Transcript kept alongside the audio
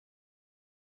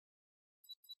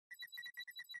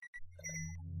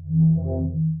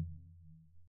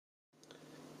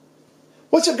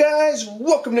What's up, guys?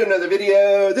 Welcome to another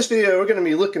video. This video we're going to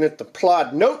be looking at the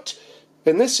PLAUD NOTE,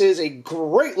 and this is a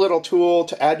great little tool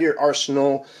to add to your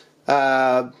arsenal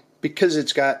because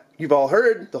it's got, you've all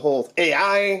heard, the whole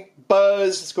AI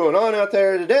buzz that's going on out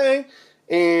there today,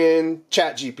 and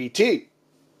Chat-GPT.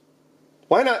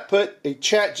 Why not put a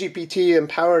Chat-GPT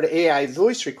empowered AI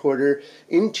voice recorder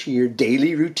into your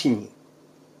daily routine?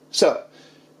 So,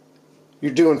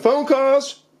 you're doing phone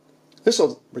calls, this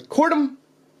will record them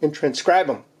and transcribe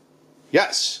them.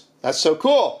 Yes, that's so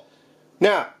cool.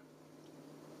 Now,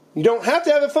 you don't have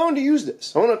to have a phone to use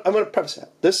this. I'm gonna preface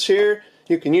that. This here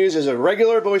you can use as a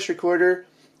regular voice recorder,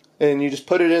 and you just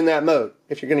put it in that mode.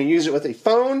 If you're going to use it with a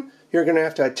phone, you're going to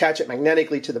have to attach it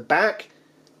magnetically to the back,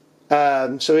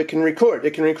 so it can record.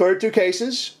 It can record 2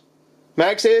 cases,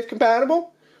 MagSafe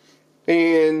compatible,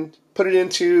 and put it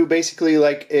into basically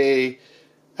like a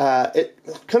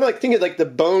kind of like, think of like the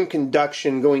bone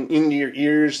conduction going into your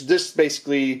ears. This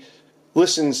basically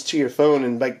listens to your phone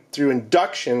and like through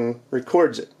induction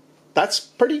records it. That's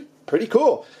pretty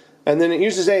cool. And then it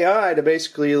uses AI to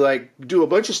basically like do a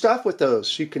bunch of stuff with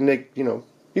those. You can make, you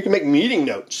can make meeting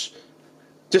notes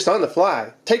just on the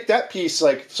fly. Take that piece,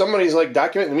 like somebody's like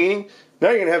documenting the meeting. Now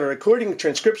you're gonna have a recording,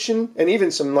 transcription, and even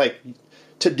some like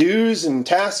to-dos and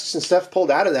tasks and stuff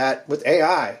pulled out of that with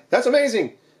AI. That's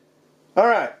amazing.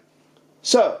 Alright,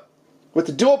 so with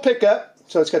the dual pickup,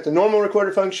 so it's got the normal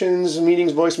recorder functions,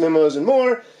 meetings, voice memos, and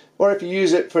more, or if you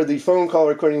use it for the phone call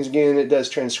recordings again, it does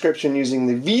transcription using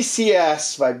the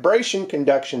VCS, vibration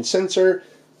conduction sensor.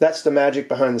 That's the magic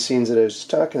behind the scenes that I was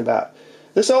talking about.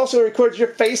 This also records your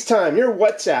FaceTime, your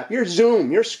WhatsApp, your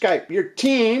Zoom, your Skype, your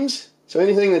Teams, so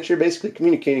anything that you're basically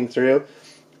communicating through,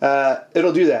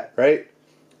 it'll do that, right?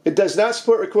 It does not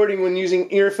support recording when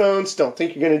using earphones. Don't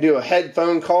think you're going to do a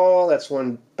headphone call. That's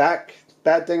one bad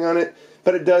thing on it.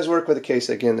 But it does work with a case,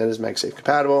 again, that is MagSafe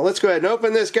compatible. Let's go ahead and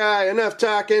open this guy. Enough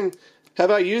talking. Have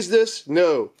I used this?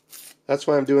 No. That's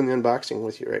why I'm doing the unboxing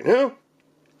with you right now.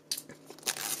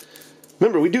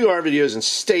 Remember, we do our videos in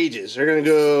stages. We're going to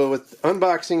go with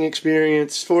unboxing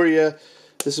experience for you.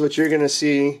 This is what you're going to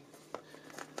see.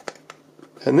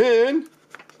 And then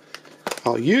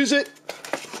I'll use it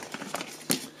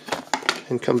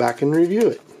and come back and review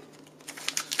it.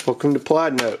 Welcome to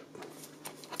PLAUD NOTE.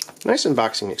 Nice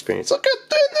unboxing experience. Look how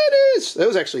thin that is! That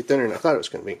was actually thinner than I thought it was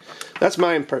going to be. That's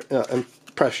my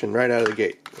impression right out of the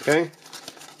gate. Okay?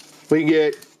 We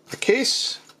get a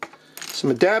case,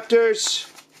 some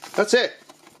adapters. That's it.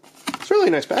 It's a really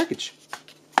nice package.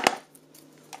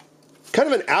 Kind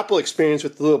of an Apple experience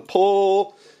with the little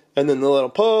pull and then the little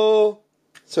pull.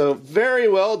 So very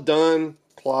well done,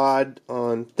 PLAUD,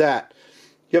 on that.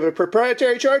 You have a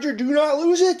proprietary charger, do not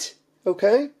lose it.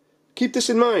 Okay? Keep this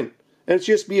in mind. And it's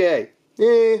USB-A.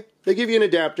 They give you an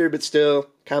adapter, but still,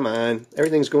 come on.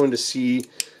 Everything's going to C.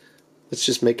 Let's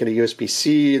just make it a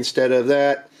USB-C instead of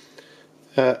that.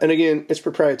 And again, it's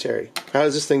proprietary. How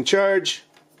does this thing charge?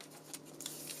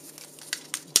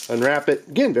 Unwrap it.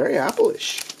 Again, very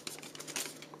Apple-ish.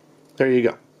 There you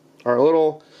go. Our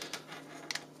little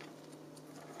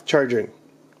charging.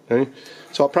 Okay?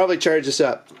 So I'll probably charge this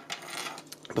up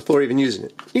before even using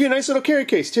it. You get a nice little carry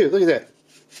case too. Look at that.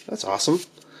 That's awesome.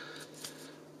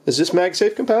 Is this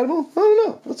MagSafe compatible? I don't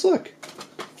know. Let's look.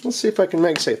 Let's see if I can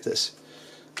MagSafe this.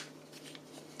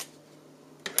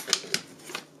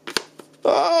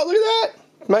 Oh, look at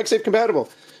that. MagSafe compatible.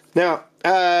 Now,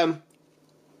 yeah,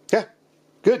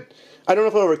 good. I don't know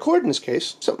if it'll record in this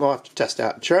case. Something I'll have to test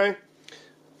out and try.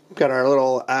 We've got our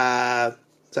little, is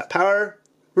that power?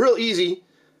 Real easy.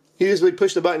 You just would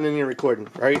push the button and you're recording,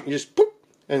 right? You just, boop,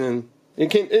 and then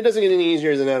it doesn't get any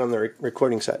easier than that on the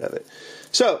recording side of it.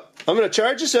 So, I'm going to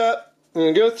charge this up. I'm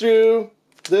going to go through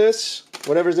this,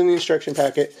 whatever's in the instruction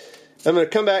packet. I'm going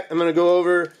to come back. I'm going to go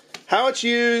over how it's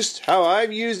used, how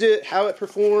I've used it, how it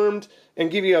performed, and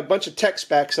give you a bunch of tech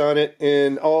specs on it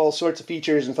and all sorts of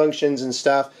features and functions and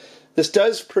stuff. This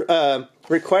does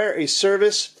require a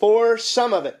service for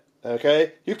some of it.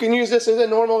 Okay? You can use this as a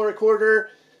normal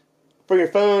recorder for your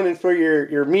phone and for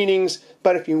your meetings,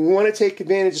 but if you want to take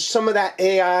advantage of some of that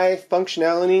AI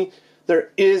functionality,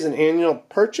 there is an annual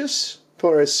purchase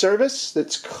for a service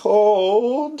that's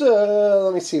called,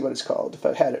 let me see what it's called, if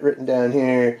I had it written down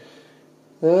here.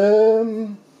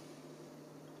 PLAUD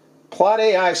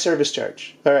AI service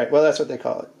charge. Alright, well that's what they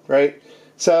call it, right?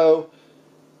 So,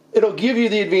 it'll give you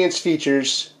the advanced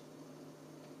features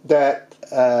that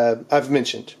I've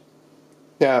mentioned.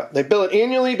 Now, they bill it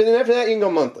annually, but then after that you can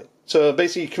go monthly. So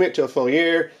basically you commit to a full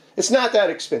year. It's not that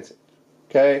expensive.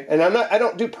 Okay, and I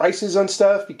don't do prices on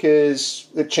stuff because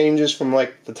it changes from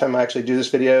like the time I actually do this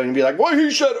video, and you'd be like, well,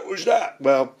 he said it was that.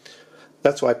 Well,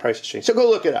 that's why prices change. So go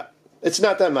look it up. It's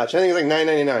not that much. I think it's like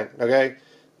 $9.99, okay,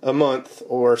 a month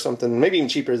or something, maybe even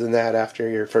cheaper than that after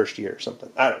your first year or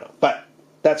something. I don't know, but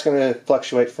that's going to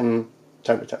fluctuate from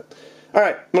time to time. All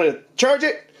right, I'm going to charge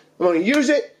it, I'm going to use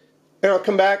it, and I'll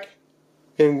come back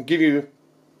and give you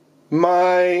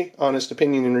my honest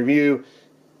opinion and review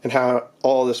and how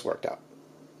all this worked out.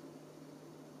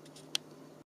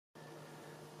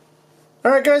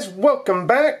 Alright guys, welcome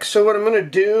back. So what I'm going to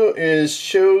do is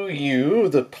show you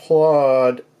the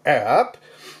PLAUD app.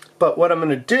 But what I'm going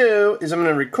to do is I'm going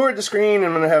to record the screen and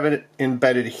I'm going to have it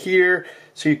embedded here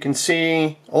so you can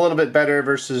see a little bit better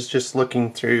versus just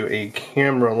looking through a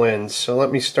camera lens. So let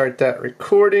me start that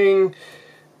recording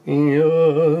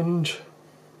and...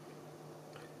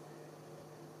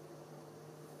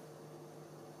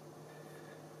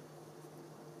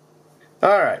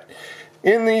 Alright.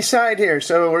 In the side here,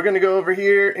 so we're going to go over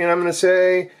here and I'm going to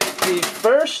say the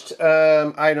first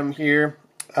item here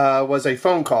was a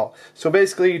phone call. So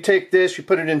basically you take this, you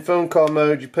put it in phone call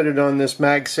mode, you put it on this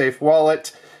MagSafe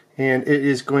wallet, and it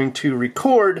is going to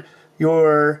record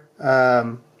your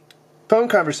phone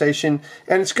conversation,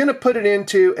 and it's going to put it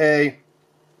into a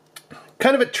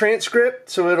kind of a transcript,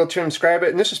 so it'll transcribe it,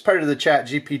 and this is part of the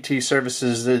Chat-GPT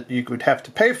services that you would have to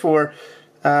pay for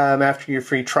after your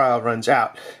free trial runs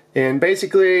out. And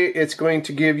basically it's going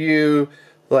to give you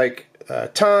like a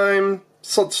time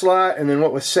slot and then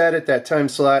what was said at that time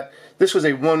slot. This was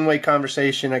a one-way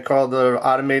conversation. I called the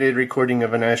automated recording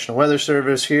of a National Weather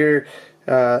Service here.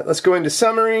 Let's go into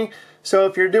summary. So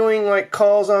if you're doing like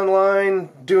calls online,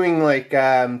 doing like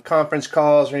conference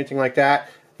calls or anything like that,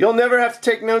 you'll never have to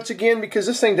take notes again because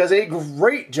this thing does a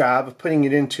great job of putting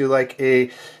it into like a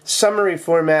summary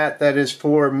format that is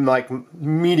for like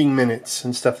meeting minutes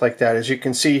and stuff like that. As you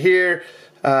can see here,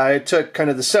 it took kind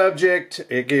of the subject,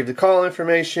 it gave the call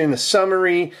information, a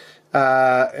summary,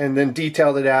 and then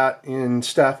detailed it out in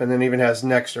stuff, and then even has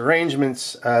next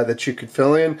arrangements that you could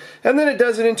fill in. And then it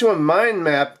does it into a mind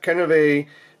map, kind of a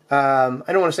I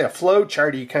don't want to say a flow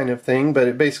charty kind of thing, but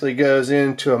it basically goes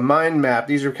into a mind map.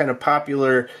 These are kind of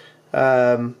popular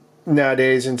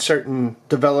nowadays in certain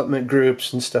development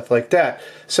groups and stuff like that.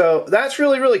 So that's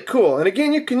really, really cool. And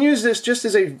again, you can use this just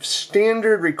as a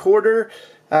standard recorder,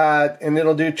 and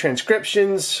it'll do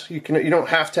transcriptions. You don't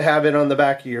have to have it on the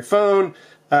back of your phone.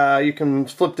 You can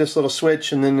flip this little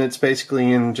switch and then it's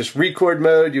basically in just record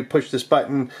mode. You push this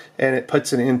button and it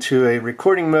puts it into a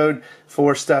recording mode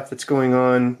for stuff that's going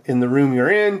on in the room you're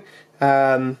in.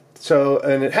 And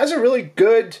it has a really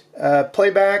good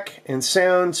playback and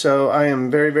sound, so I am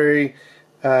very, very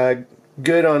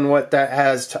good on what that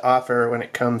has to offer when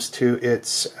it comes to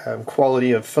its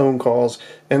quality of phone calls.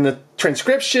 And the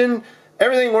transcription,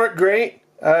 everything worked great.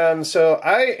 So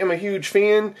I am a huge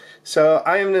fan, so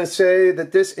I am going to say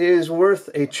that this is worth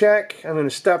a check. I'm going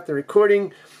to stop the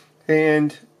recording,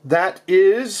 and that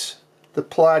is the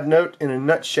PLAUD Note in a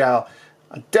nutshell.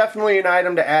 Definitely an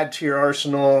item to add to your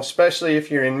arsenal, especially if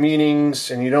you're in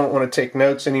meetings and you don't want to take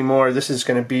notes anymore. This is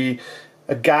going to be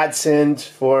a godsend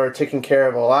for taking care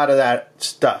of a lot of that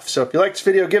stuff. So if you like this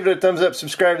video, give it a thumbs up,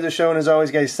 subscribe to the show, and as always,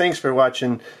 guys, thanks for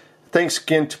watching. Thanks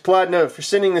again to PLAUD Note for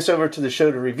sending this over to the show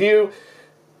to review.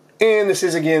 And this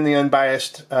is again the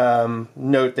unbiased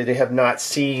note that they have not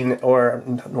seen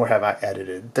nor have I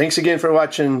edited. Thanks again for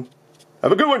watching.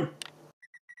 Have a good one.